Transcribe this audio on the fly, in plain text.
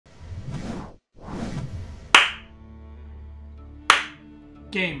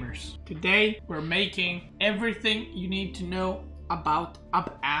gamers. Today we're making everything you need to know about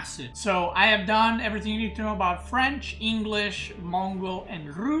Abbasid. So I have done everything you need to know about French, English, Mongol,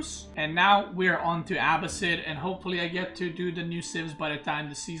 and Rus. And now we're on to Abbasid, and hopefully I get to do the new civs by the time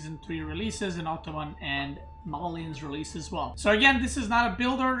the season 3 releases and Ottoman and Malian's release as well. So again, this is not a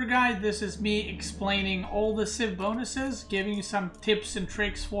build order guide. This is me explaining all the civ bonuses, giving you some tips and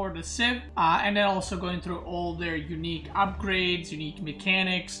tricks for the civ, and then also going through all their unique upgrades, unique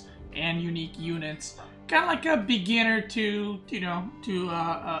mechanics, and unique units. Kind of like a beginner to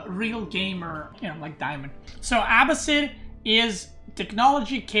a real gamer, like Diamond. So Abbasid is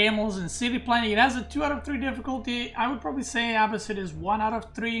technology, camels, and city planning. It has a 2 out of 3 difficulty. I would probably say Abbasid is 1 out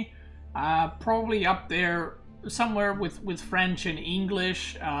of 3. Probably up there somewhere with French and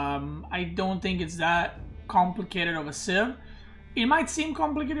English. I don't think it's that complicated of a civ. It might seem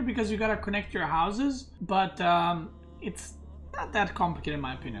complicated because you gotta connect your houses, but it's not that complicated in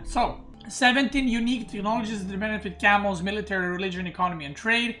my opinion. So 17 unique technologies that benefit camels, military, religion, economy, and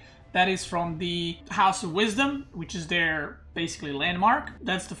trade. That is from the House of Wisdom, which is their basically landmark.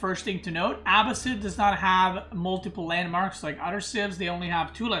 That's the first thing to note. Abbasid does not have multiple landmarks like other civs. They only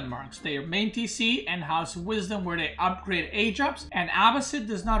have 2 landmarks. They are main TC and House of Wisdom, where they upgrade age ups. And Abbasid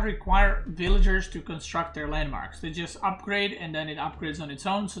does not require villagers to construct their landmarks. They just upgrade and then it upgrades on its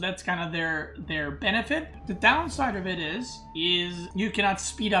own. So that's kind of their benefit. The downside of it is you cannot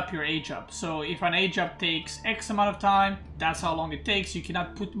speed up your age up. So if an age up takes X amount of time, that's how long it takes. You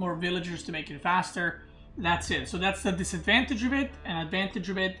cannot put more villagers to make it faster. That's it. So that's the disadvantage of it. An advantage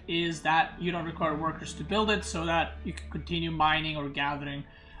of it is that you don't require workers to build it, so that you can continue mining or gathering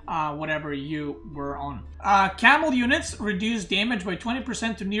whatever you were on. Camel units reduce damage by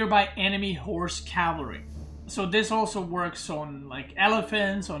 20% to nearby enemy horse cavalry. So this also works on like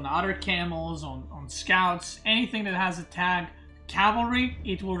elephants, on other camels, on scouts, anything that has a tag cavalry.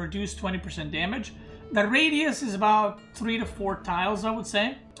 It will reduce 20% damage. The radius is about 3 to 4 tiles, I would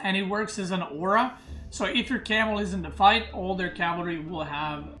say, and it works as an aura. So if your camel is in the fight, all their cavalry will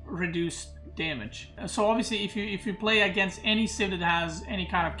have reduced damage. So obviously, if you play against any civ that has any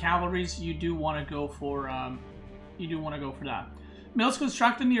kind of cavalries, you do want to go for that. Mills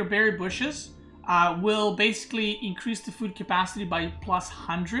constructed near berry bushes will basically increase the food capacity by plus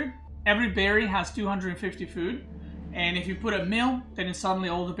 100. Every berry has 250 food. And if you put a mill, then suddenly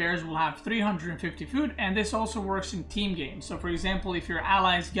all the bears will have 350 food. And this also works in team games. So for example, if your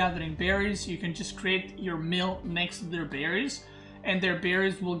allies gathering berries, you can just create your mill next to their berries, and their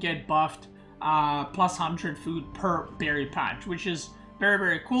berries will get buffed plus 100 food per berry patch, which is very,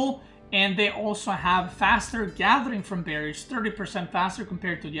 very cool. And they also have faster gathering from berries, 30% faster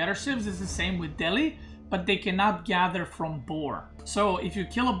compared to the other civs. It's the same with Delhi, but they cannot gather from boar. So if you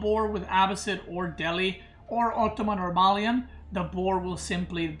kill a boar with Abbasid or Delhi, or Ottoman or Malian, the boar will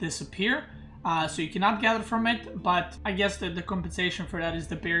simply disappear. So you cannot gather from it, but I guess that the compensation for that is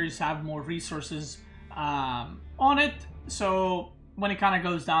the berries have more resources on it. So when it kind of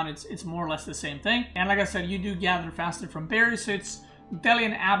goes down, it's more or less the same thing. And like I said, you do gather faster from berries, so it's Delhi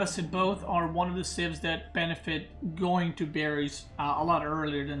and Abbasid both are one of the civs that benefit going to berries a lot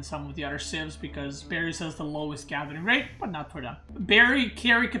earlier than some of the other civs, because berries has the lowest gathering rate, but not for them. Berry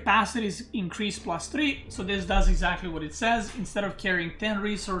carry capacity is increased plus 3, so this does exactly what it says. Instead of carrying 10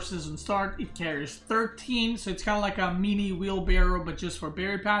 resources on start, it carries 13, so it's kind of like a mini wheelbarrow, but just for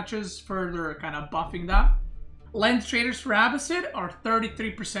berry patches, further kind of buffing that. Land traders for Abbasid are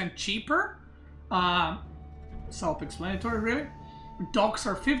 33% cheaper. Self-explanatory, really. Docks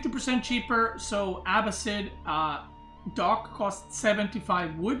are 50% cheaper, so Abbasid dock costs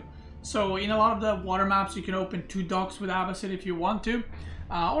 75 wood. So in a lot of the water maps, you can open 2 docks with Abbasid if you want to,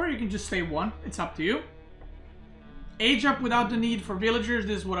 or you can just stay 1. It's up to you. Age up without the need for villagers.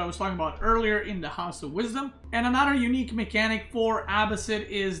 This is what I was talking about earlier in the House of Wisdom. And another unique mechanic for Abbasid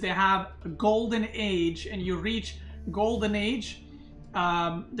is they have a golden age, and you reach golden age.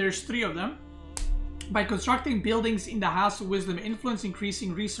 There's 3 of them. By constructing buildings in the House of Wisdom influence,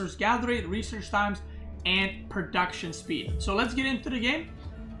 increasing resource gathering, research times, and production speed. So let's get into the game,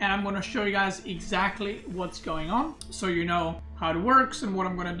 and I'm going to show you guys exactly what's going on, so you know how it works. And what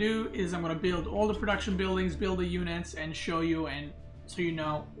I'm going to do is I'm going to build all the production buildings, build the units, and show you, and so you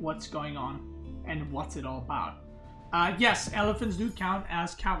know what's going on and what's it all about. Yes, elephants do count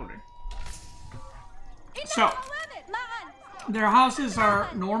as cavalry. So their houses are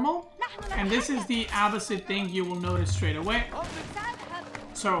normal, and this is the Abbasid thing you will notice straight away.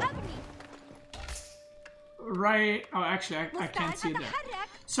 So, right, oh actually I can't see it there.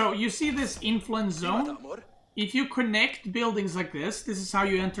 So you see this influence zone? if you connect buildings like this is how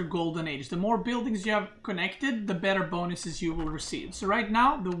you enter Golden Age. The more buildings you have connected, the better bonuses you will receive. So right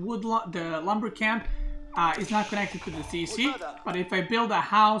now, the lumber camp is not connected to the TC, but if I build a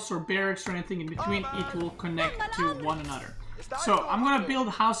house or barracks or anything in between, it will connect to one another. So I'm gonna build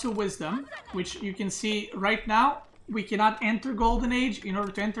House of Wisdom, which you can see right now, we cannot enter Golden Age. In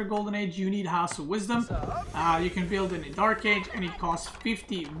order to enter Golden Age, you need House of Wisdom. You can build in a Dark Age, and it costs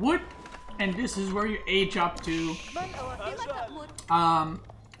 50 wood. And this is where you age up to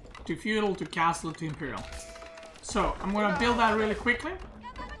feudal, to castle, to imperial. So I'm gonna build that really quickly.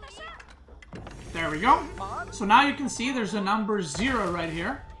 There we go. So now you can see there's a number 0 right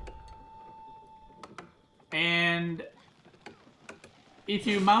here. And if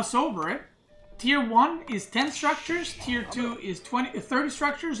you mouse over it, Tier 1 is 10 structures, Tier 2 is 30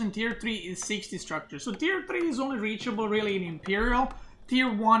 structures, and Tier 3 is 60 structures. So Tier 3 is only reachable really in Imperial. Tier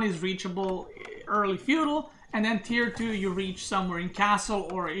 1 is reachable early Feudal, and then Tier 2 you reach somewhere in Castle,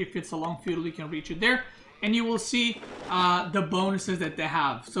 or if it's a long Feudal you can reach it there. And you will see the bonuses that they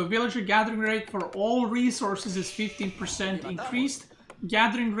have. So Villager Gathering Rate for all resources is 15% increased.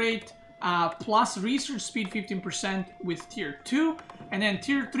 Gathering Rate plus Research Speed 15% with Tier 2. And then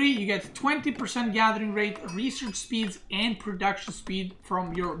Tier 3 you get 20% Gathering Rate, Research Speeds, and Production Speed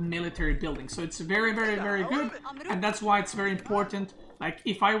from your military building. So it's very, very, very good. And that's why it's very important. Like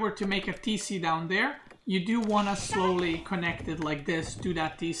if I were to make a TC down there, you do want to slowly connect it like this to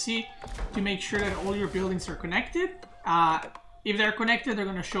that TC to make sure that all your buildings are connected. If they're connected, they're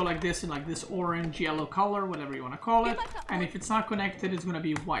going to show like this in like this orange, yellow color, whatever you want to call it. And if it's not connected, it's going to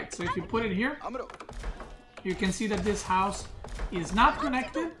be white. So if you put it here, you can see that this house is not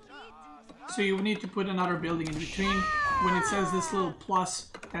connected. So you need to put another building in between. When it says this little plus,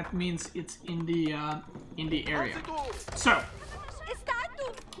 that means it's in the area. So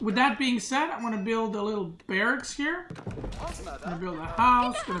with that being said, I'm going to build a little barracks here. I'm going to build a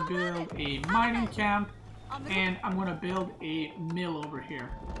house, I'm going to build a mining camp, and I'm going to build a mill over here.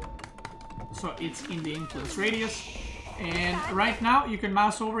 So it's in the influence radius. And right now, you can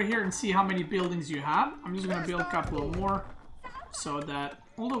mouse over here and see how many buildings you have. I'm just going to build a couple of more so that,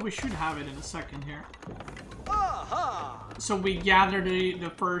 although we should have it in a second here. So we gather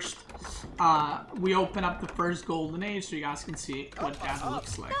the first, we open up the first Golden Age so you guys can see what that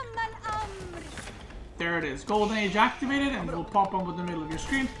looks like. There it is, Golden Age activated, and it will pop up in the middle of your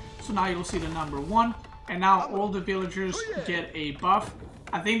screen. So now you'll see the number 1, and now all the villagers get a buff.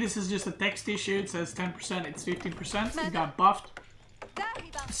 I think this is just a text issue, it says 10%, it's 15%, it got buffed.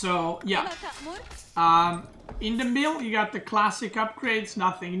 So yeah, in the mill you got the classic upgrades,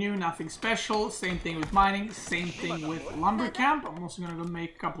 nothing new, nothing special. Same thing with mining, same thing with lumber camp. I'm also gonna go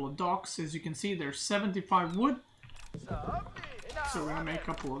make a couple of docks. As you can see, there's 75 wood, so we're gonna make a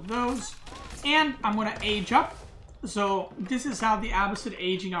couple of those. And I'm gonna age up. So this is how the Abbasid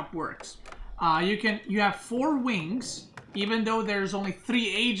aging up works. You have 4 wings, even though there's only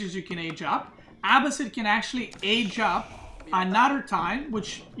 3 ages you can age up. Abbasid can actually age up another time,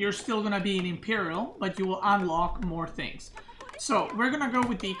 which you're still gonna be in Imperial, but you will unlock more things. So we're gonna go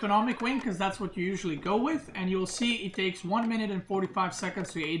with the economic wing because that's what you usually go with, and you'll see it takes 1 minute and 45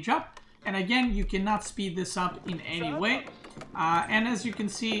 seconds to age up. And again, you cannot speed this up in any way. And as you can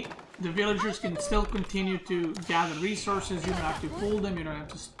see, the villagers can still continue to gather resources. You don't have to pull them, you don't have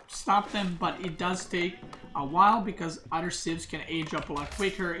to stop them, but it does take a while because other civs can age up a lot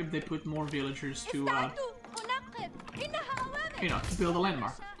quicker if they put more villagers to to build a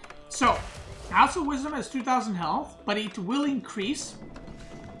landmark. So, House of Wisdom has 2,000 health, but it will increase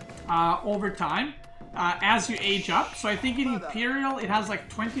over time as you age up. So I think in Imperial it has like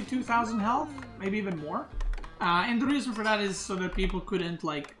 22,000 health, maybe even more. And the reason for that is so that people couldn't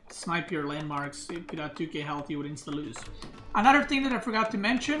like snipe your landmarks. If you got 2k health, you would insta lose. Another thing that I forgot to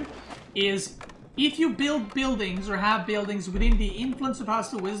mention is if you build buildings or have buildings within the influence of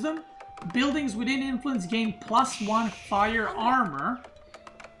House of Wisdom, buildings within influence gain +1 fire armor.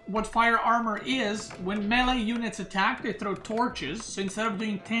 What fire armor is, when melee units attack, they throw torches. So instead of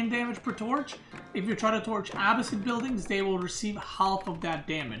doing 10 damage per torch, if you try to torch Abbasid buildings, they will receive half of that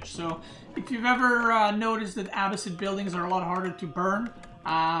damage. So if you've ever noticed that Abbasid buildings are a lot harder to burn,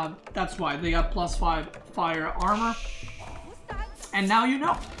 that's why they got +5 fire armor. And now you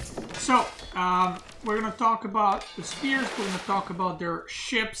know. So we're going to talk about the spears, we're going to talk about their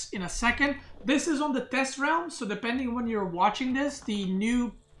ships in a second. This is on the test realm, so depending on when you're watching this, the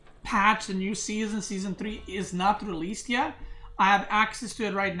new patch, the new season, Season 3, is not released yet. I have access to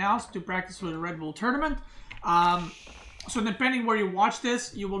it right now to practice for the Red Bull tournament. So depending where you watch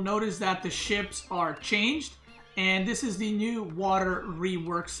this, you will notice that the ships are changed. And this is the new water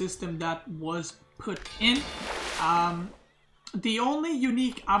rework system that was put in. The only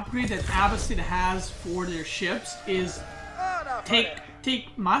unique upgrade that Abbasid has for their ships is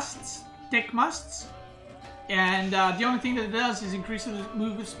take musts. And the only thing that it does is increases the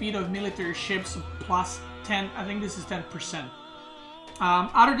movement speed of military ships plus 10. I think this is 10%.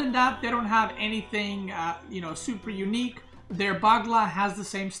 Other than that, they don't have anything, you know, super unique. Their Bagla has the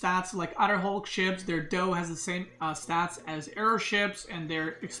same stats like other Hulk ships. Their DOE has the same stats as Aero ships, and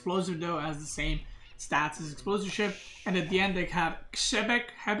their Explosive DOE has the same stats as Explosive ship. And at the end, they have Xebek.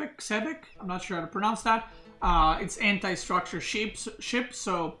 I'm not sure how to pronounce that. It's anti-structure ship.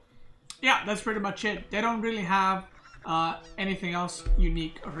 So yeah, that's pretty much it. They don't really have anything else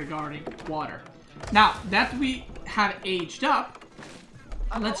unique regarding water. Now that we have aged up,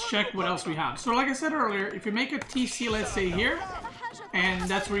 let's check what else we have. So like I said earlier, if you make a TC, let's say here, and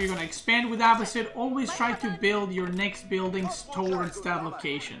that's where you're going to expand with Abbasid, always try to build your next buildings towards that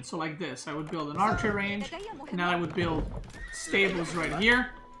location. So like this, I would build an archer range, and then I would build stables right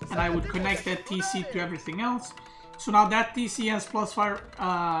here, and I would connect that TC to everything else. So now that TC has plus fire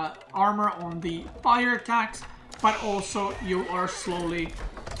armor on the fire attacks, but also you are slowly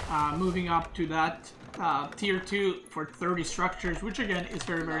moving up to that tier 2 for 30 structures, which again is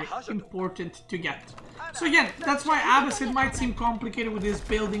very, very important to get. So again, that's why Abbasid might seem complicated with this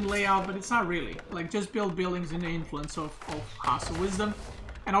building layout, but it's not really. Like, just build buildings in the influence of House of Wisdom.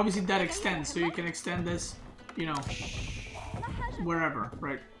 And obviously that extends, so you can extend this, you know, wherever,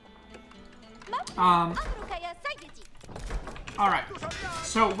 right? Alright,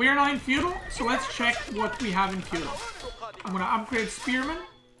 so we're now in Feudal, so let's check what we have in Feudal. I'm gonna upgrade Spearmen.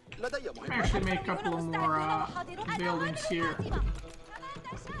 Actually make a couple of more buildings here,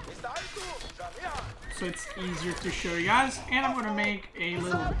 so it's easier to show you guys. And I'm gonna make a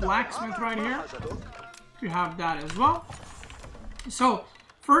little blacksmith right here to have that as well. So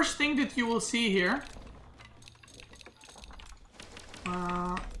first thing that you will see here,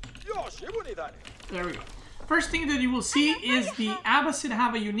 there we go. First thing that you will see is the Abbasid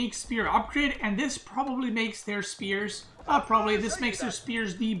have a unique spear upgrade, and this probably makes their spears, this makes their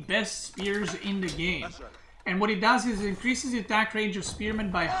spears the best spears in the game. And what it does is it increases the attack range of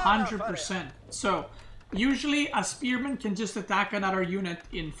spearmen by 100%. So usually a spearman can just attack another unit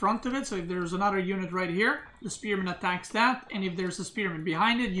in front of it. So if there's another unit right here, the spearman attacks that, and if there's a spearman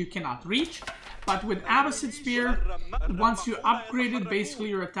behind it, you cannot reach. But with Abbasid spear, once you upgrade it, basically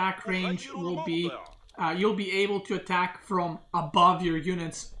your attack range will be you'll be able to attack from above your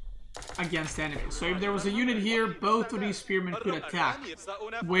units against enemies. So if there was a unit here, both of these spearmen could attack.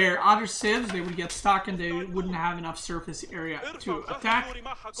 Where other civs, they would get stuck and they wouldn't have enough surface area to attack.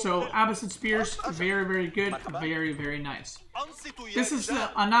 So Abbasid spears, very, very good, very, very nice. This is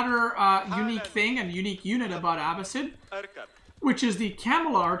another unique thing and unique unit about Abbasid, which is the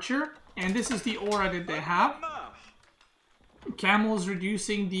Camel Archer, and this is the aura that they have. Camels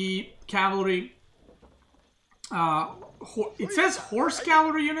reducing the cavalry. It says horse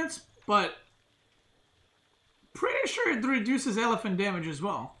cavalry units, but pretty sure it reduces elephant damage as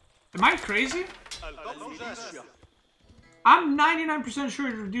well. Am I crazy? I'm 99% sure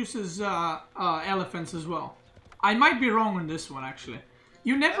it reduces elephants as well. I might be wrong on this one, actually.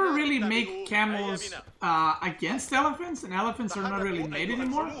 You never really make camels against elephants, and elephants are not really made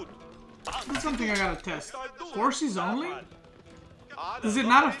anymore. That's something I gotta test. Horses only? Does it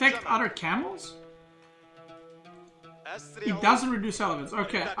not affect other camels? It doesn't reduce elephants.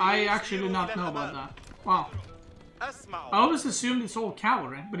 Okay, I actually did not know about that. Wow. I always assumed it's all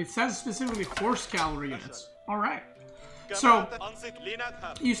cavalry, but it says specifically horse cavalry units. Alright. So,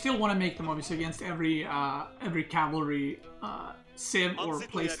 you still want to make them obviously against every cavalry civ or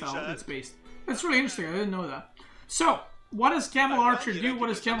playstyle that's based. That's really interesting, I didn't know that. So, what does Camel Archer do? What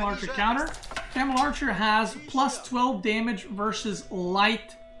does Camel Archer counter? Camel Archer has plus 12 damage versus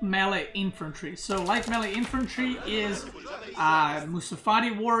light melee infantry. So light melee infantry is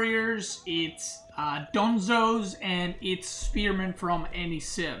Musafati warriors, it's Donzos, and it's spearmen from any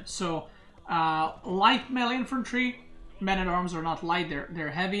civ. So light melee infantry, men-at-arms are not light,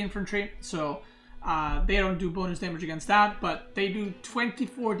 they're heavy infantry, so they don't do bonus damage against that, but they do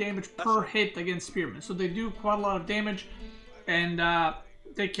 24 damage per hit against spearmen. So they do quite a lot of damage, and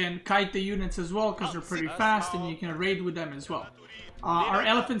they can kite the units as well because they're pretty fast, and you can raid with them as well. Are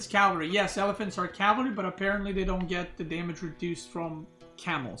elephants cavalry? Yes, elephants are cavalry, but apparently they don't get the damage reduced from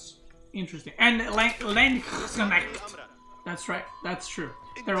camels. Interesting. And Lensknecht. That's right, that's true.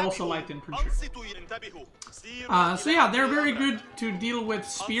 They're also light infantry. So yeah, they're very good to deal with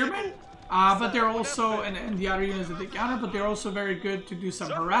spearmen, but they're also, and the other units that they counter, but they're also very good to do some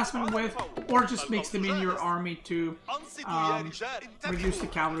harassment with, or just mix them in your army to reduce the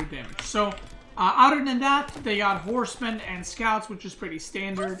cavalry damage. So Other than that, they got horsemen and scouts, which is pretty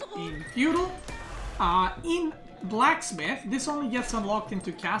standard in feudal. In blacksmith, this only gets unlocked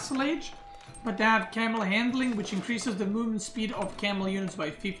into castle age, but they have camel handling, which increases the movement speed of camel units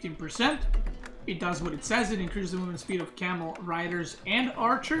by 15%. It does what it says, it increases the movement speed of camel riders and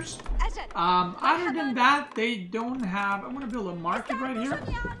archers. Other than that, they don't have, I'm going to build a market right here,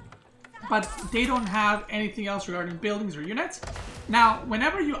 but they don't have anything else regarding buildings or units. Now,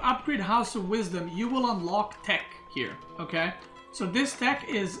 whenever you upgrade House of Wisdom, you will unlock tech here, okay? So this tech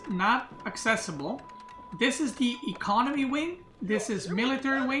is not accessible. This is the economy wing, this is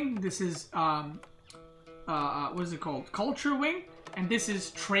military wing, this is, what is it called? Culture wing, and this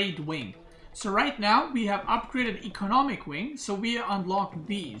is trade wing. So right now, we have upgraded economic wing, so we unlock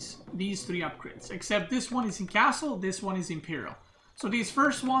these 3 upgrades. Except this one is in castle, this one is imperial. So these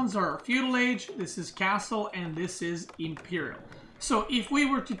first ones are feudal age, this is castle, and this is imperial. So if we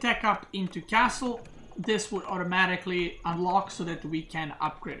were to tech up into castle, this would automatically unlock so that we can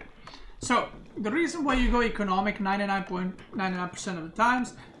upgrade it. So the reason why you go economic 99.99% of the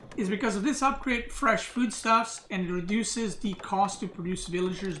times is because of this upgrade, fresh foodstuffs, and it reduces the cost to produce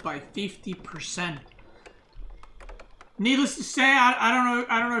villagers by 50%. Needless to say, I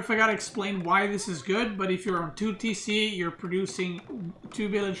don't know if I gotta explain why this is good, but if you're on 2 TC, you're producing 2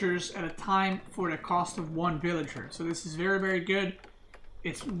 villagers at a time for the cost of 1 villager. So this is very, very good.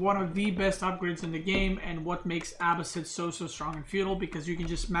 It's one of the best upgrades in the game, and what makes Abbasid so strong in feudal, because you can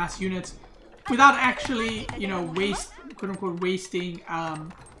just mass units without actually, you know, quote-unquote wasting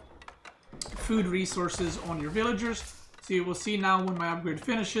food resources on your villagers. So you will see now when my upgrade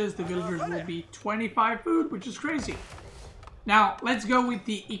finishes, the villagers will be 25 food, which is crazy. Now, let's go with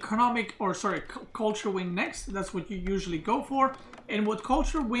the economic, or sorry, culture wing next. That's what you usually go for. And what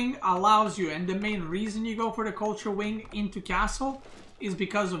culture wing allows you, and the main reason you go for the culture wing into castle, is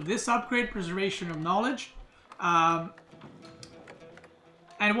because of this upgrade, preservation of knowledge. And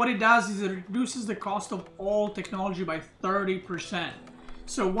what it does is it reduces the cost of all technology by 30%.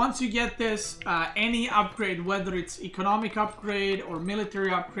 So once you get this, any upgrade, whether it's economic upgrade or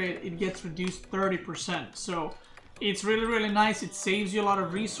military upgrade, it gets reduced 30%. So it's really, really nice. It saves you a lot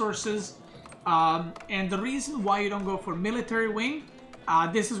of resources. And the reason why you don't go for military wing,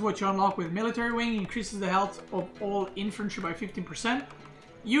 this is what you unlock with military wing, increases the health of all infantry by 15%.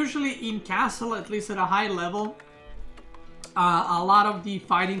 Usually in castle, at least at a high level, a lot of the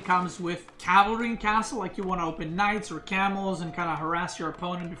fighting comes with cavalry in castle, like you want to open knights or camels and kind of harass your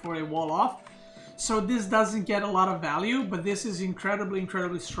opponent before they wall off. So this doesn't get a lot of value, but this is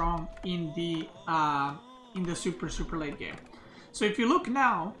incredibly strong in the super late game. So if you look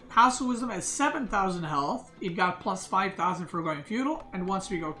now, House of Wisdom has 7,000 health. It got plus 5,000 for going feudal, and once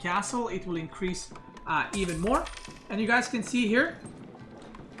we go castle, it will increase even more. And you guys can see here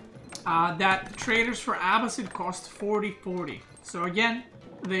that traders for Abbasid cost 40. So again,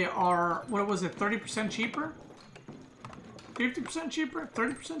 they are, what was it, 30% cheaper? 50% cheaper?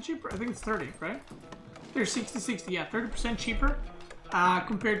 30% cheaper? I think it's 30, right? They're 60, yeah, 30% cheaper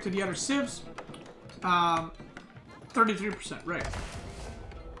compared to the other civs. 33%, right.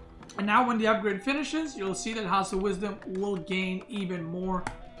 And now when the upgrade finishes, you'll see that House of Wisdom will gain even more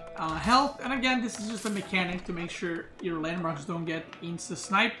health. And again, this is just a mechanic to make sure your landmarks don't get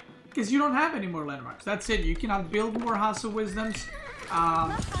insta-sniped, because you don't have any more landmarks. That's it. You cannot build more House of Wisdoms.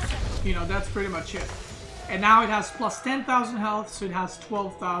 You know, that's pretty much it. And now it has plus 10,000 health, so it has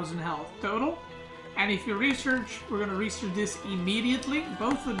 12,000 health total. And if you research, we're going to research this immediately.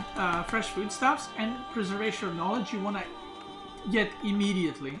 Both the fresh foodstuffs and preservation of knowledge you want to get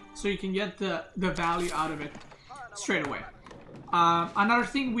immediately, so you can get the value out of it straight away. Another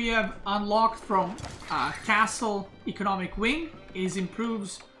thing we have unlocked from Castle Economic Wing is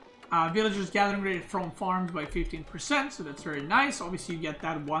improves villagers gathering rate from farms by 15%, so that's very nice. Obviously you get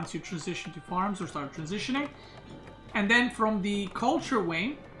that once you transition to farms or start transitioning. And then from the Culture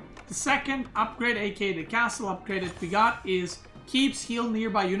Wing, the second upgrade, aka the castle upgrade that we got, is keeps heal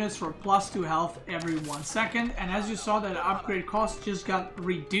nearby units for plus 2 health every 1 second. And as you saw, that upgrade cost just got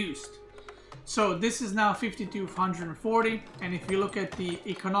reduced. So this is now 50 to 140. And if you look at the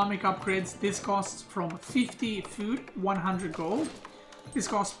economic upgrades, this costs from 50 food, 100 gold. This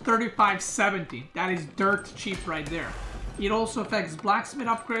costs 35.70. That is dirt cheap right there. It also affects blacksmith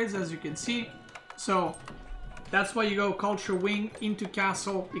upgrades, as you can see. So that's why you go Culture Wing into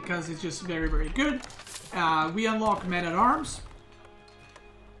Castle, because it's just very, very good. We unlock Men-at-Arms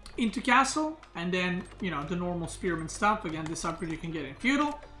into Castle, and then, you know, the normal Spearman stuff. Again, this upgrade you can get in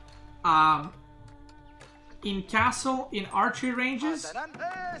Feudal. In Castle, in Archery ranges,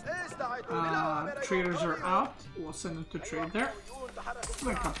 traders are out. We'll send them to trade there.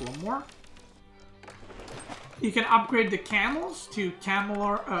 A couple of more. You can upgrade the camels to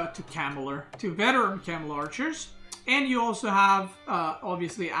veteran camel archers, and you also have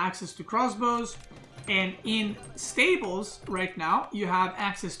obviously access to crossbows. And in stables right now, you have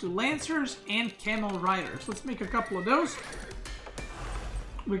access to lancers and camel riders. Let's make a couple of those.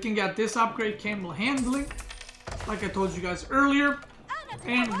 We can get this upgrade, camel handling, like I told you guys earlier.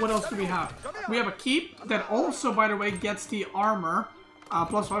 And what else do we have? We have a keep that also, by the way, gets the armor.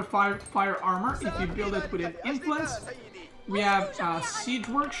 Plus 5 fire armor if you build it with an influence. We have siege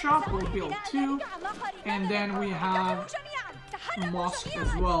workshop, we'll build 2. And then we have mosque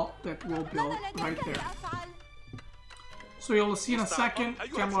as well that we'll build right there. So you'll see in a second,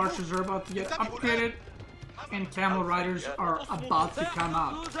 camel archers are about to get upgraded. And camel riders are about to come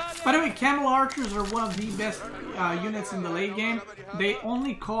out. By the way, camel archers are one of the best units in the late game. They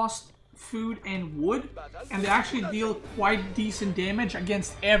only cost food and wood, and they actually deal quite decent damage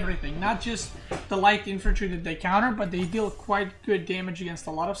against everything, not just the light infantry that they counter, but they deal quite good damage against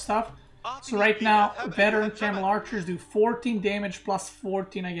a lot of stuff. So right now, veteran camel archers do 14 damage plus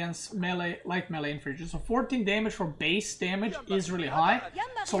 14 against light melee infantry. So 14 damage for base damage is really high.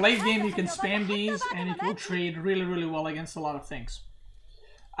 So late game you can spam these and it will trade really well against a lot of things.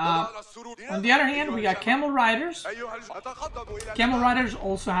 On the other hand, we got camel riders. Camel riders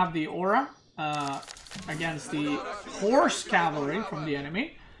also have the aura against the horse cavalry from the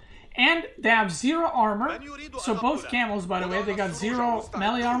enemy. And they have 0 armor. So both camels, by the way, they got 0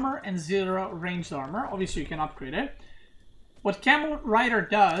 melee armor and 0 ranged armor. Obviously, you can upgrade it. What camel rider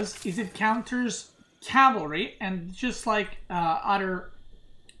does is it counters cavalry, and just like other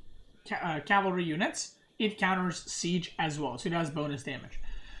cavalry units, it counters siege as well. So it has bonus damage.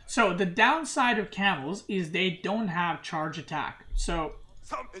 So the downside of camels is they don't have charge attack. So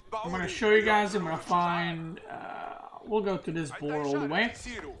I'm going to show you guys. I'm going to find... we'll go to this boar all the way.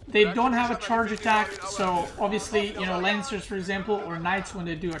 They don't have a charge attack, so obviously, you know, lancers, for example, or knights, when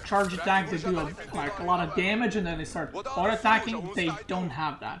they do a charge attack, they do a lot of damage, and then they start auto-attacking. They don't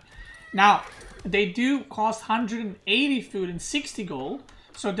have that. Now, they do cost 180 food and 60 gold,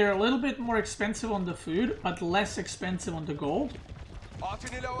 so they're a little bit more expensive on the food, but less expensive on the gold.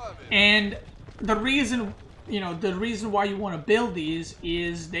 And the reason, the reason why you want to build these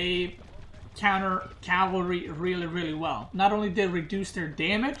is they counter cavalry really well. Not only they reduce their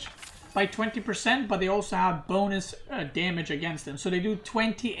damage by 20%, but they also have bonus damage against them. So they do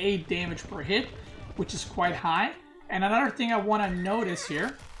 28 damage per hit, which is quite high. And another thing I want to notice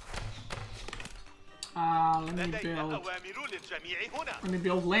here, let me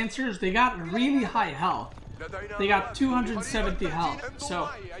build lancers. They got really high health. They got 270 health. So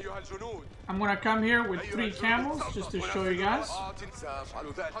I'm gonna come here with 3 camels just to show you guys.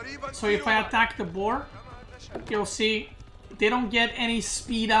 So if I attack the boar, you'll see they don't get any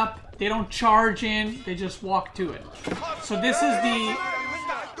speed up. They don't charge in. They just walk to it. So this is the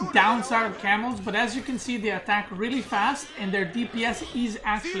downside of camels. But as you can see, they attack really fast and their DPS is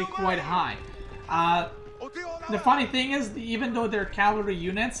actually quite high. The funny thing is, even though they're cavalry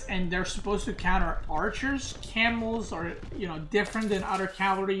units and they're supposed to counter archers, camels are, different than other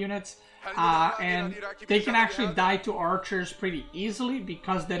cavalry units, and they can actually die to archers pretty easily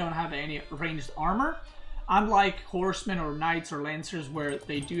because they don't have any ranged armor, unlike horsemen or knights or lancers where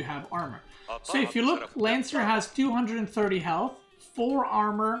they do have armor. So if you look, Lancer has 230 health, 4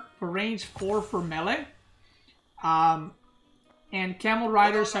 armor for range, 4 for melee. And camel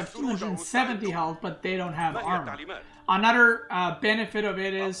riders have 270 health, but they don't have armor. Another benefit of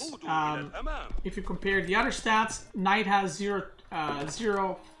it is, if you compare the other stats, knight has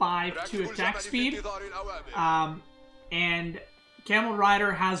 0.52 attack speed, and camel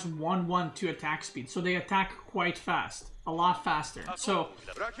rider has 1.12 attack speed. So they attack quite fast, a lot faster. So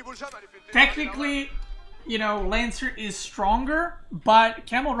technically, Lancer is stronger, but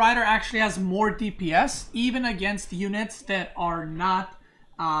Camel Rider actually has more DPS, even against units that are not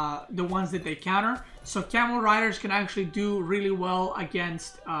the ones that they counter. So Camel Riders can actually do really well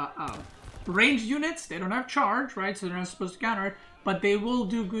against ranged units. They don't have charge, right? So they're not supposed to counter it, but they will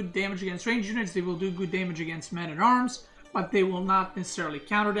do good damage against ranged units. They will do good damage against men-at-arms, but they will not necessarily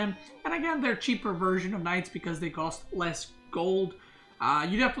counter them. And again, they're a cheaper version of knights because they cost less gold.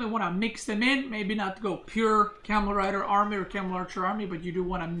 You definitely want to mix them in, maybe not go pure Camel Rider army or Camel Archer army, but you do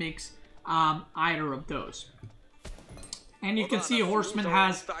want to mix either of those. And you can see a horseman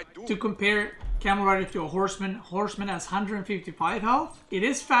has, to compare Camel Rider to a horseman, horseman has 155 health. It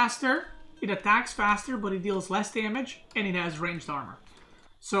is faster, it attacks faster, but it deals less damage, and it has ranged armor.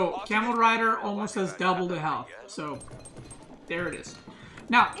 So Camel Rider almost has double the health. So there it is.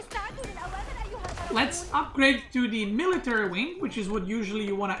 Now, let's upgrade to the military wing, which is what usually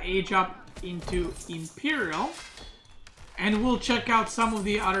you want to age up into Imperial. And we'll check out some of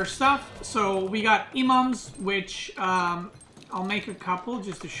the other stuff. So we got imams, which I'll make a couple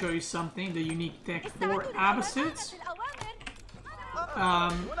just to show you something. The unique tech for Abbasids.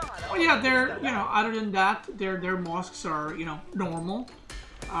 Well, yeah, they're, you know, other than that, their mosques are, you know, normal.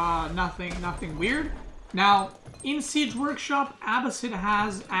 Nothing weird. Now, in Siege Workshop, Abbasid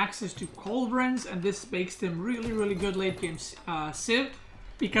has access to Culverins, and this makes them really good late game Civ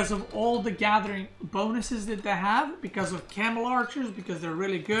because of all the gathering bonuses that they have, because of Camel Archers, because they're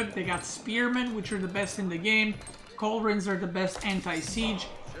really good. They got Spearmen, which are the best in the game. Culverins are the best anti-siege.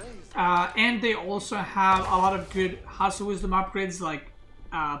 And they also have a lot of good Hustle Wisdom upgrades like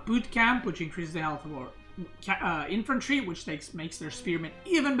Boot Camp, which increases the health of our infantry, which makes their Spearmen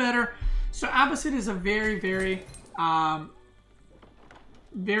even better. So Abbasid is a very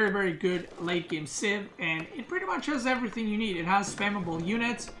good late game Civ, and it pretty much has everything you need. It has spammable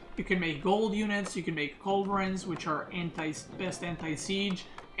units. You can make gold units. You can make Culverins, which are best anti-siege.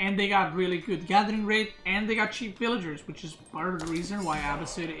 And they got really good gathering rate, and they got cheap villagers, which is part of the reason why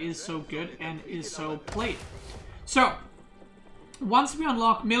Abbasid is so good and is so played. So, once we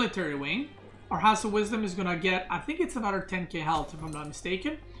unlock Military Wing, our House of Wisdom is gonna get, I think it's another 10k health if I'm not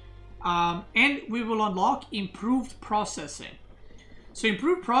mistaken. And we will unlock Improved Processing. So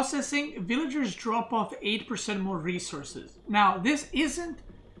Improved Processing, villagers drop off 8% more resources. Now, this isn't,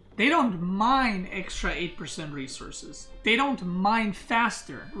 they don't mine extra 8% resources. They don't mine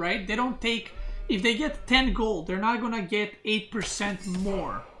faster, right? They don't take, if they get 10 gold, they're not gonna get 8%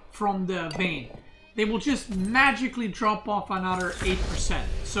 more from the vein. They will just magically drop off another 8%.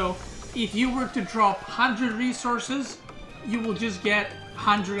 So if you were to drop 100 resources, you will just get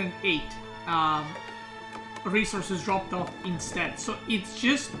 108 resources dropped off instead. So it's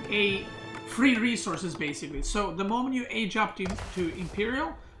just a free resources basically. So the moment you age up to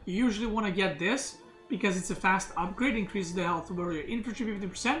Imperial, you usually want to get this because it's a fast upgrade, increases the health of your infantry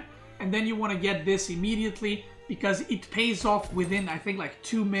 50%, and then you want to get this immediately because it pays off within, I think, like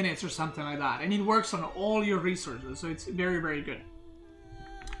 2 minutes or something like that, and it works on all your resources, so it's very good.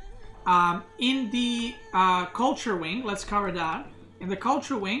 In the Culture Wing, let's cover that. In the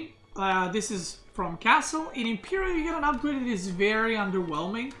Culture Wing, this is from Castle. In Imperial, you get an upgrade that is very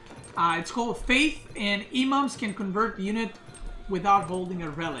underwhelming. It's called Faith, and Imams can convert the unit without holding a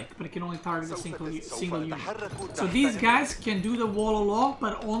relic, but it can only target a single unit. So these guys can do the Wall of Law,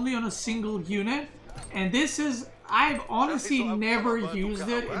 but only on a single unit. And this is, I've honestly never used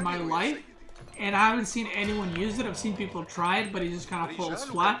it in my life, and I haven't seen anyone use it. I've seen people try it, but it just kind of falls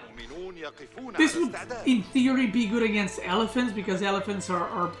flat. This would, in theory, be good against elephants, because elephants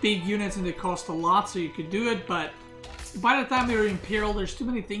are big units and they cost a lot, so you could do it, but by the time you're Imperial, there's too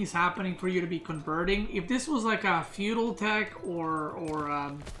many things happening for you to be converting. If this was like a feudal tech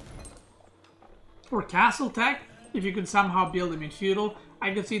or castle tech, if you could somehow build them in feudal,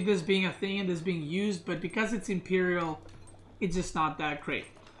 I could see this being a thing and this being used, but because it's Imperial, it's just not that great.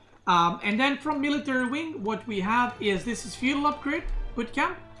 And then from Military Wing, what we have is, this is feudal upgrade,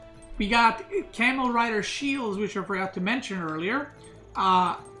 bootcamp. We got Camel Rider shields, which I forgot to mention earlier.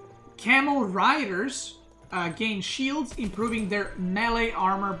 Camel Riders gain shields, improving their melee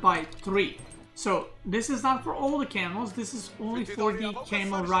armor by 3. So this is not for all the camels, this is only for the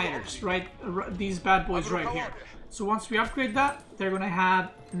Camel Riders, right? These bad boys right here. So once we upgrade that, they're gonna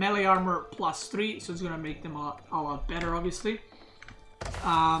have melee armor plus 3, so it's gonna make them a lot better, obviously.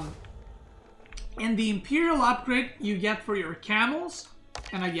 And the Imperial upgrade you get for your camels,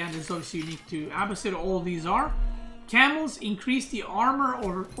 and again, this is obviously unique to Abbasid, all these are. Camels increase the armor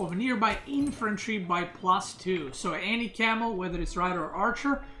of nearby infantry by +2. So any camel, whether it's rider or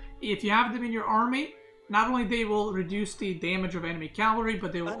archer, if you have them in your army, not only they will reduce the damage of enemy cavalry,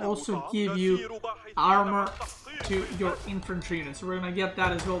 but they will also give you armor to your infantry units. So we're going to get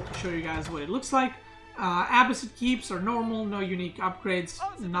that as well to show you guys what it looks like. Abbasid keeps are normal, no unique upgrades,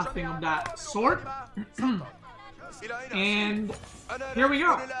 nothing of that sort. And here we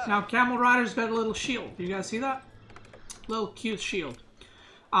go. Now Camel Rider's got a little shield. Do you guys see that? Little cute shield.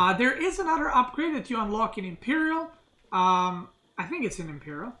 There is another upgrade that you unlock in Imperial. I think it's in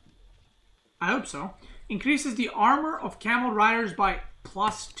Imperial. I hope so. Increases the armor of Camel Riders by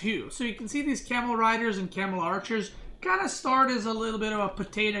 +2. So you can see these Camel Riders and Camel Archers kind of start as a little bit of a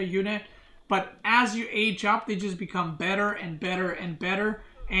potato unit, but as you age up, they just become better and better and better.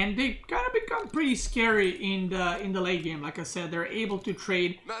 And they kind of become pretty scary in the late game. Like I said, they're able to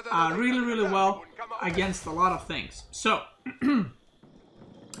trade really well against a lot of things. So,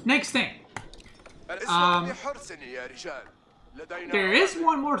 next thing. There is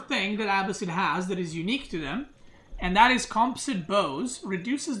one more thing that Abbasid has that is unique to them. and that is composite bows,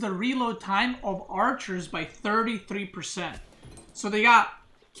 reduces the reload time of archers by 33%. So they got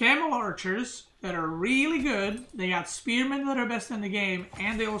camel archers that are really good, they got spearmen that are best in the game,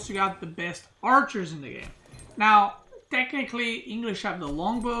 and they also got the best archers in the game. Now, technically, English have the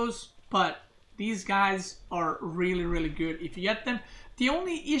longbows, but these guys are really, really good if you get them. The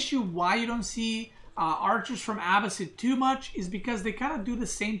only issue why you don't see archers from Abbasid too much is because they kind of do the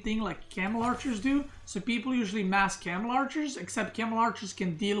same thing like camel archers do. So people usually mass camel archers, except camel archers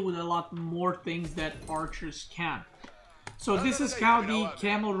can deal with a lot more things that archers can. So this is how the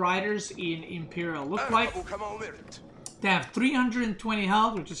camel riders in Imperial look like. They have 320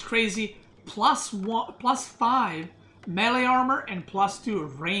 health, which is crazy, +5 melee armor and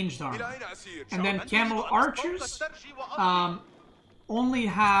 +2 ranged armor. And then camel archers only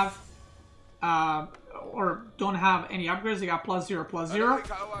have or don't have any upgrades. They got +0,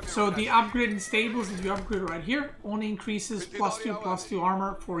 +0. So the upgraded stables that you upgrade right here only increases +2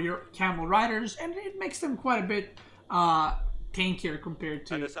 armor for your camel riders, and it makes them quite a bit tankier compared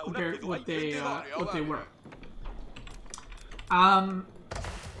to what they were.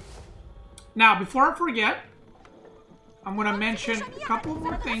 Now, before I forget, I'm gonna mention a couple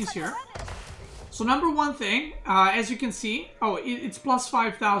more things here. So number one thing, as you can see, it's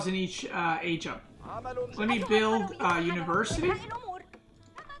 +5,000 each age up. Let me build university.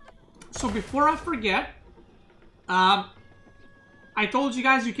 So before I forget, I told you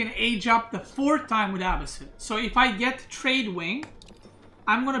guys you can age up the 4th time with Abbasid. So if I get Trade Wing,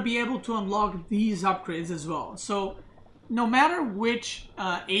 I'm going to be able to unlock these upgrades as well. So no matter which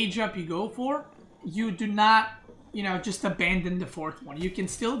age up you go for, you do not, just abandon the 4th one. You can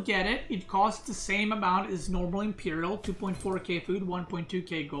still get it. It costs the same amount as normal Imperial, 2.4k food,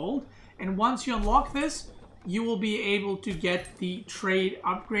 1.2k gold. And once you unlock this, you will be able to get the trade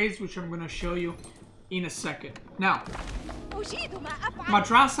upgrades, which I'm going to show you in a second. Now,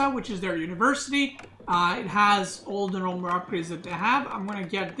 Madrasa, which is their university, it has all the normal upgrades that they have. I'm going to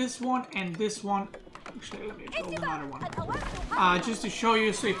get this one and this one. Actually, let me build another one. Just to show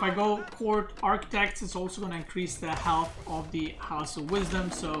you, so if I go Court Architects, it's also going to increase the health of the House of Wisdom.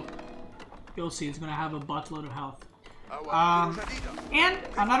 So you'll see it's going to have a buttload of health. And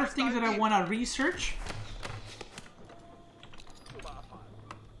another thing that I want to research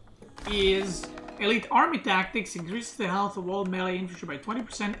is Elite Army Tactics increases the health of all melee infantry by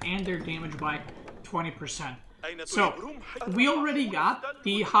 20% and their damage by 20%. So, we already got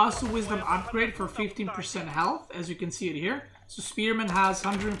the House of Wisdom upgrade for 15% health, as you can see it here. So Spearman has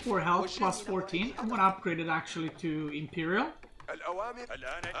 104 health plus 14. I'm going to upgrade it actually to Imperial.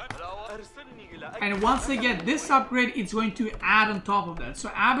 And once they get this upgrade, it's going to add on top of that. So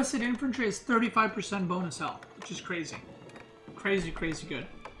Abbasid Infantry is 35% bonus health, which is crazy. Crazy, crazy good.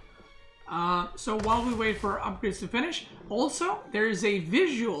 So while we wait for upgrades to finish, also, there is a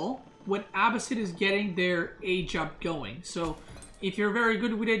visual when Abbasid is getting their age up going. So if you're very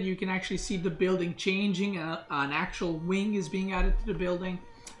good with it, you can actually see the building changing. An actual wing is being added to the building,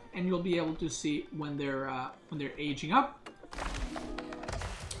 and you'll be able to see when they're aging up.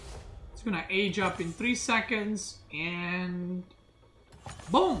 It's gonna age up in 3 seconds, and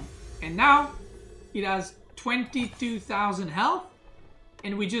boom! And now it has 22,000 health,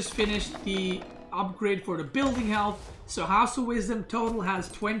 and we just finished the upgrade for the building health. So House of Wisdom total has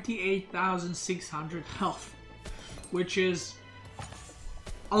 28,600 health, which is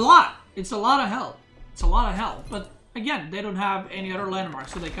a lot. It's a lot of health. It's a lot of health. But again, they don't have any other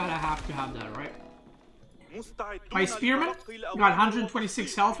landmarks, so they kind of have to have that, right? My Spearman got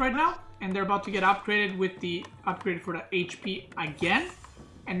 126 health right now, and they're about to get upgraded with the upgrade for the HP again.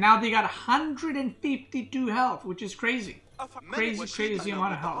 And now they got 152 health, which is crazy. Crazy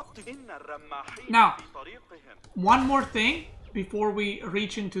amount of health. Now, one more thing before we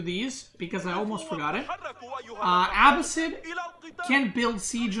reach into these, because I almost forgot it. Abbasid can build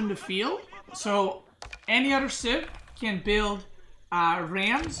siege on the field, so any other civ can build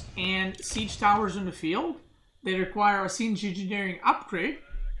rams and siege towers in the field. They require a siege engineering upgrade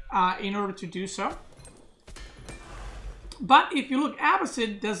in order to do so. But if you look,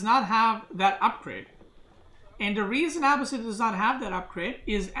 Abbasid does not have that upgrade. And the reason Abbasid does not have that upgrade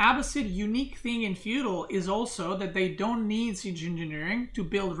is Abbasid unique thing in Feudal is also that they don't need siege engineering to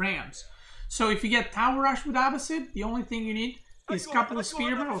build rams. So if you get Tower Rush with Abbasid, the only thing you need is a couple of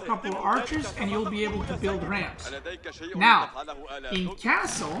spearmen or a couple of archers, and you'll be able to build rams. Now, in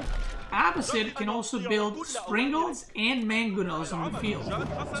Castle, Abbasid can also build Springles and Mangonels on the field.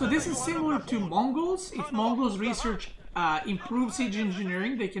 So this is similar to Mongols. If Mongols research improve siege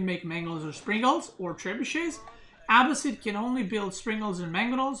engineering, they can make Mangols or Springles or Trebuchets. Abbasid can only build Springles and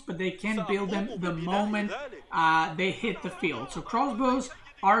Mangonels, but they can build them the moment they hit the field. So crossbows,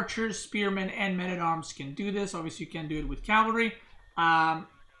 archers, spearmen, and men-at-arms can do this. Obviously, you can do it with cavalry.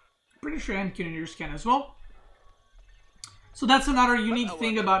 Pretty sure engineers can as well. So that's another unique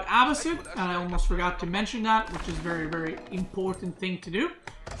thing about Abbasid, and I almost forgot to mention that, which is a very, very important thing to do.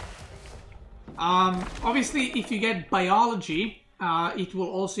 Obviously, if you get biology, it will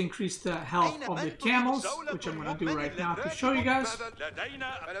also increase the health of the camels, which I'm going to do right now to show you guys.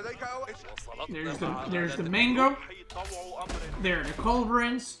 There's the mango. There are the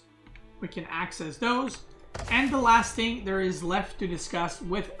culverins. We can access those. And the last thing there is left to discuss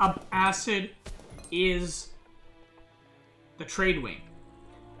with Abbasid is the trade wing.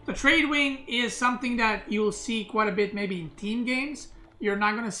 The trade wing is something that you'll see quite a bit maybe in team games. You're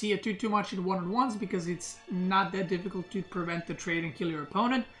not going to see it too much in one-on-ones because it's not that difficult to prevent the trade and kill your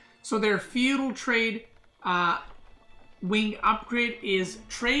opponent. So their feudal trade wing upgrade is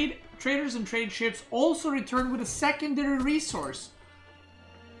traders and trade ships also return with a secondary resource.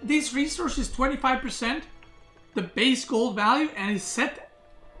 This resource is 25% the base gold value and is set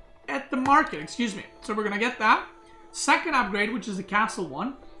at the market, excuse me. So we're going to get that. Second upgrade, which is the castle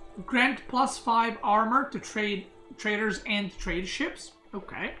one, grant +5 armor to traders and trade ships.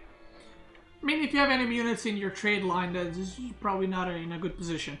 Okay. I mean, if you have enemy units in your trade line, that's probably not in a good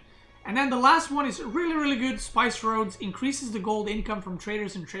position. And then the last one is really, really good. Spice Roads increases the gold income from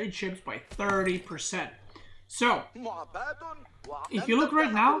traders and trade ships by 30%. So, if you look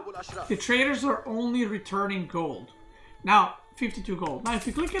right now, the traders are only returning gold. Now, 52 gold. Now, if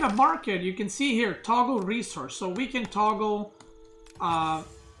you click at a market, you can see here, toggle resource. So we can toggle... can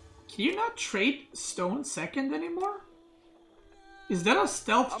you not trade stone second anymore? Is that a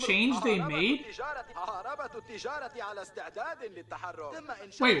stealth change they made?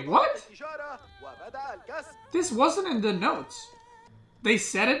 Wait, what? This wasn't in the notes. They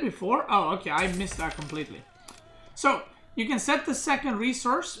said it before? Oh, okay, I missed that completely. So, you can set the second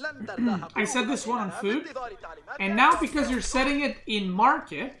resource. I set this one on food. And now because you're setting it in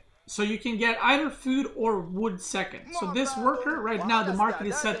market, so you can get either food or wood second. So this worker, right now the market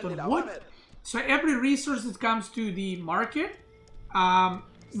is set on wood. So every resource that comes to the market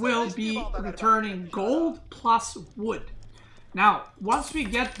will be returning gold plus wood. Now, once we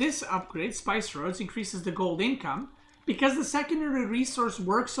get this upgrade, Spice Roads increases the gold income. Because the secondary resource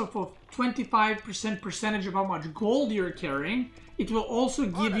works off of 25% percentage of how much gold you're carrying, it will also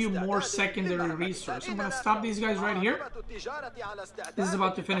give you more secondary resource. I'm going to stop these guys right here. This is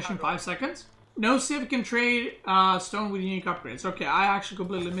about to finish in 5 seconds. No civ can trade stone with unique upgrades. Okay, I actually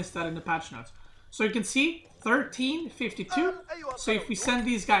completely missed that in the patch notes. So you can see 1352. So if we send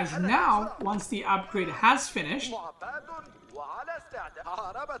these guys now, once the upgrade has finished,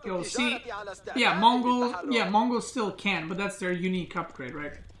 you'll see, Mongols still can, but that's their unique upgrade,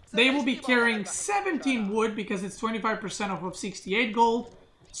 right? They will be carrying 17 wood because it's 25% off of 68 gold.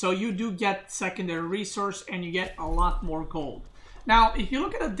 So you do get secondary resource and you get a lot more gold. Now, if you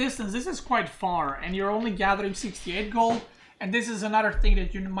look at the distance, this is quite far and you're only gathering 68 gold. And this is another thing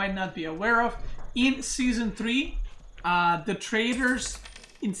that you might not be aware of. In Season 3, the traders,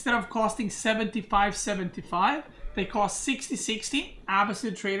 instead of costing 75.75, they cost 60.60.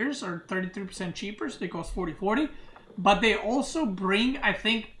 Abbasid traders are 33% cheaper, so they cost 40.40. But they also bring, I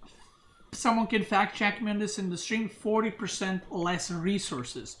think, someone can fact check me on this in the stream, 40% less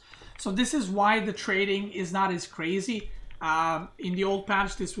resources. So this is why the trading is not as crazy. In the old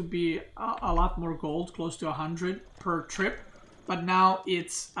patch, this would be a lot more gold, close to 100 per trip. But now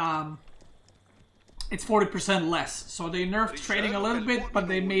it's 40% less. So they nerfed trading a little bit, but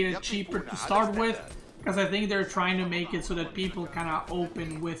they made it cheaper to start with. Because I think they're trying to make it so that people kind of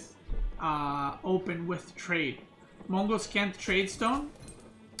open with trade. Mongols can't trade stone.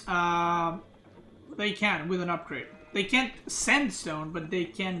 They can with an upgrade. They can't send stone, but they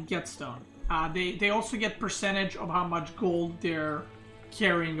can get stone. They also get percentage of how much gold they're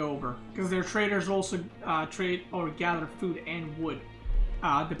carrying over. Because their traders also trade or gather food and wood.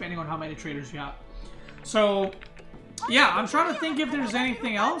 Depending on how many traders you have. So... yeah, I'm trying to think if there's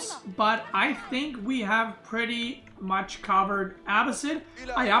anything else, but I think we have pretty much covered Abbasid.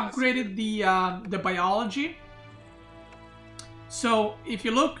 I upgraded the biology. So if you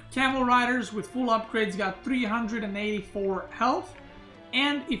look, Camel Riders with full upgrades got 384 health,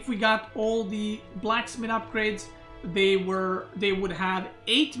 and if we got all the blacksmith upgrades, they would have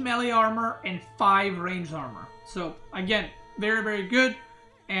 8 melee armor and 5 ranged armor. So again, very, very good,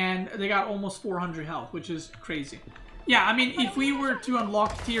 and they got almost 400 health, which is crazy. Yeah, I mean, if we were to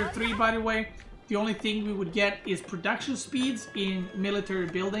unlock tier 3, by the way, the only thing we would get is production speeds in military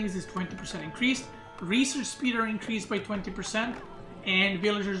buildings is 20% increased. research speed are increased by 20%, and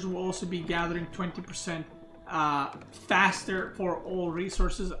villagers will also be gathering 20% faster for all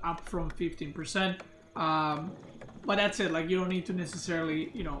resources, up from 15%. But that's it. Like, you don't need to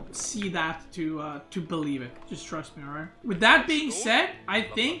necessarily, you know, see that to believe it. Just trust me, all right? With that being said, I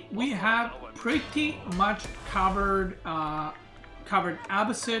think we have pretty much covered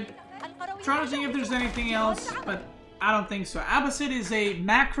Abbasid. Trying to think if there's anything else, but I don't think so. Abbasid is a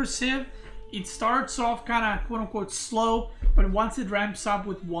macro civ. It starts off kind of quote-unquote slow, but once it ramps up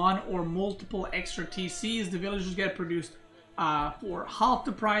with one or multiple extra TCs, the villagers get produced for half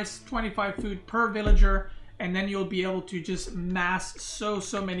the price, 25 food per villager, and then you'll be able to just mass so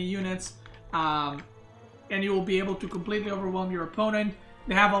many units, and you will be able to completely overwhelm your opponent.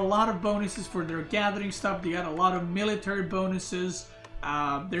 They have a lot of bonuses for their gathering stuff. They got a lot of military bonuses.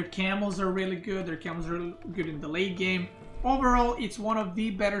 Their camels are really good. Their camels are really good in the late game. Overall, it's one of the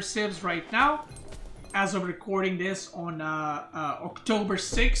better civs right now. As of recording this on October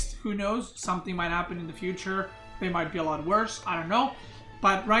 6th, who knows? Something might happen in the future. They might be a lot worse. I don't know.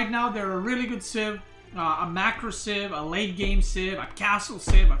 But right now, they're a really good civ. A macro civ, a late game civ, a castle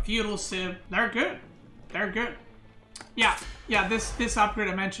civ, a feudal civ. They're good. They're good. Yeah, this upgrade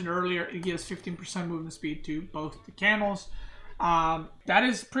I mentioned earlier, it gives 15% movement speed to both the camels. That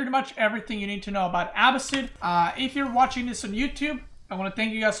is pretty much everything you need to know about Abbasid. If you're watching this on YouTube, I want to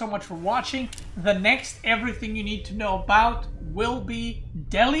thank you guys so much for watching. The next everything you need to know about will be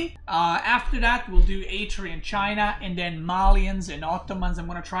Delhi. After that, we'll do Atri and China, and then Malians and Ottomans. I'm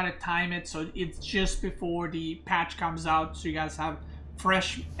going to try to time it so it's just before the patch comes out, so you guys have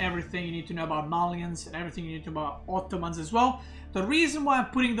fresh everything you need to know about Malians and everything you need to know about Ottomans as well. The reason why I'm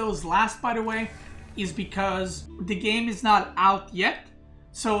putting those last, by the way, is because the game is not out yet.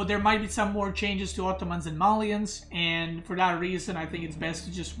 So there might be some more changes to Ottomans and Malians, and for that reason, I think it's best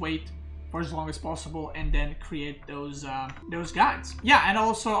to just wait for as long as possible and then create those guides. Yeah, and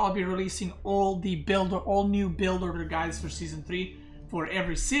also I'll be releasing all new build order guides for Season 3 for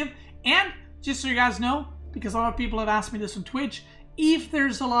every civ. And just so you guys know, because a lot of people have asked me this on Twitch, if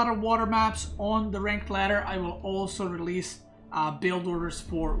there's a lot of water maps on the ranked ladder, I will also release build orders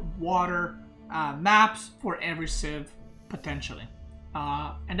for water maps for every civ, potentially.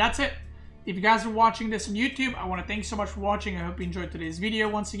 And that's it. If you guys are watching this on YouTube, I want to thank you so much for watching. I hope you enjoyed today's video.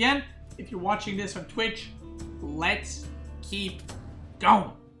 Once again, if you're watching this on Twitch, let's keep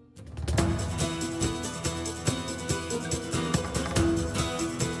going.